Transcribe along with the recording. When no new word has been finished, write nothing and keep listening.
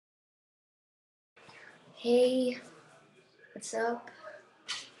Hey, what's up?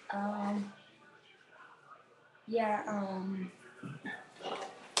 Um, yeah, I'm.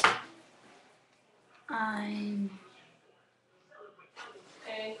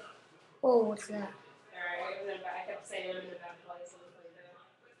 Hey. Oh, what's that? Alright, I kept saying I'm in a bad place.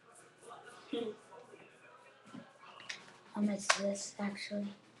 I missed this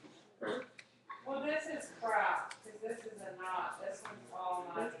actually. Huh? Well, this is crap, because this is a knot. This one's all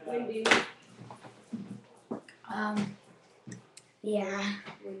knotted up. Windy. Yeah.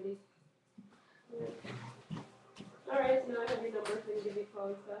 Windy. Alright, so now I have your number so you can give me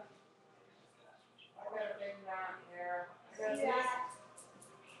clothes stuff. I got a big knot here. Yeah.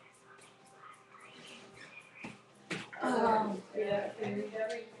 Yeah,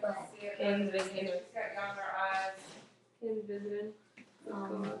 Kim's visiting. She's got younger eyes. Kim's visiting.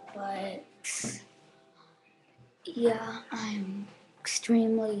 But yeah, I'm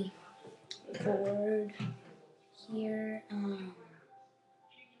extremely bored here.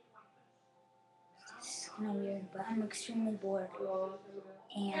 It's kind of weird, but I'm extremely bored.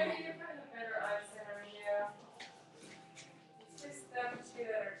 And Maybe you're putting a better eye center in you. It's just them two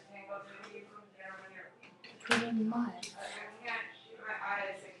that are tangled. Maybe you come down when you're. pretty much. I can't shoot my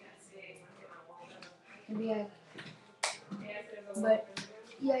eyes. I can't see. Maybe but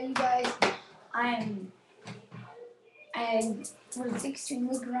yeah, you guys, I was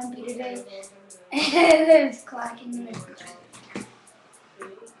extremely grumpy today, and it's clacking in the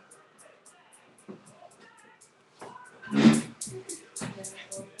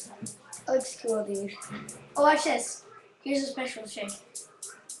looks cool, dude. Oh, watch this. Here's a special trick.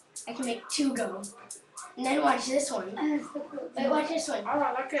 I can make two go. And then watch this one. Wait, watch this one.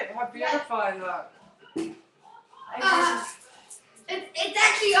 Oh, look at how beautiful I look. It's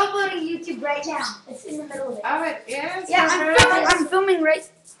actually uploading YouTube right now. It's in the middle of it. Oh, it is? Yeah, I'm filming right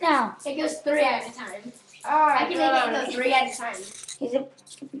now. It goes 3 at a time. Oh, I can make it go 3 at a time. Is it?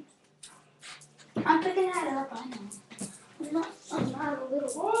 I'm picking that up. I know. I'm not a little.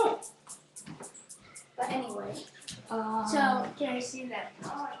 Whoa. But anyway. So Can I see that?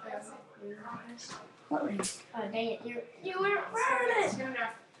 what ring? Oh, dang it. You weren't wearing it.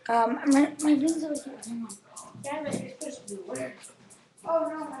 My ring's over here. Hang on. Damn it, you're supposed to be wearing it. Oh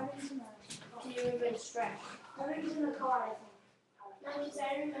no, my ring's in the. You were strapped. My ring's in the car. I think. No, because I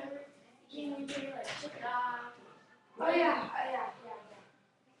remember you like took it off. Oh yeah.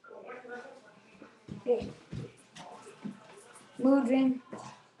 Okay. Mood ring.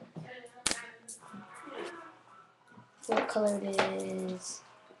 What color it is?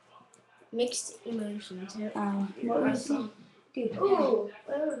 Mixed emotions. What was it? Dude. Ooh.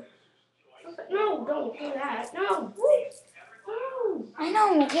 No, don't do that. No. No. I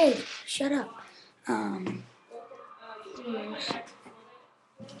know. Okay, shut up.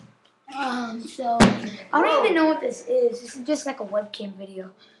 So I don't even know what this is. This is just like a webcam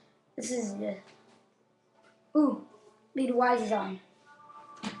video. This is the. Ooh, Lead Wise is on.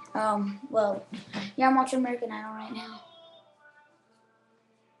 Well, yeah, I'm watching American Idol right now.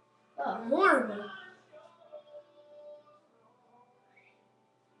 Horrible.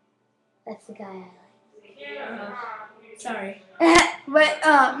 That's the guy I like. Sorry. But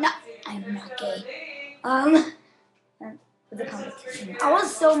no, I'm not gay. The competition. I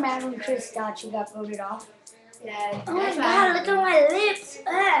was so mad when Chris thought she got voted off. Yeah. Oh my god, look at my lips.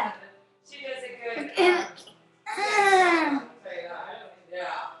 She does a good Yeah.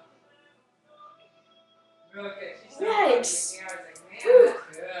 Yeah. Real good. She's so Nice. funny. I was like,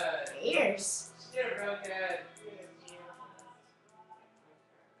 man, that's good. Ears. She did real good.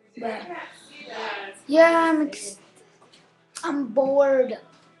 But yeah, I'm bored.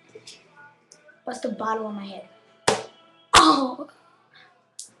 What's the bottle on my head? Oh.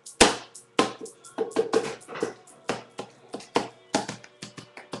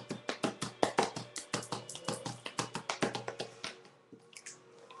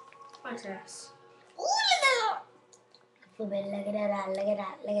 Watch this. Look at that, look at that, look at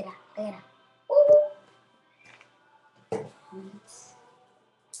that, look at that.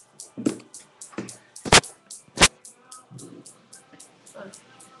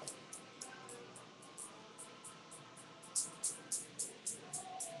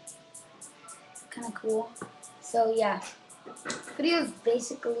 Kind of cool. So yeah, video's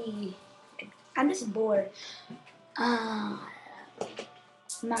basically, I'm just bored.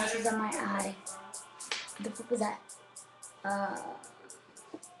 Mouse is on my eye. What the fuck was that?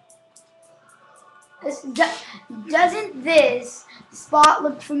 Doesn't this spot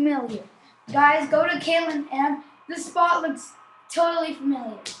look familiar? Guys, go to Caitlin and this spot looks totally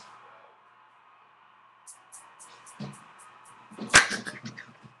familiar.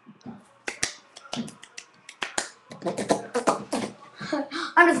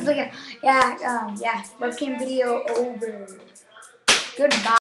 I'm just looking. Yeah, yeah. Webcam video over. Goodbye.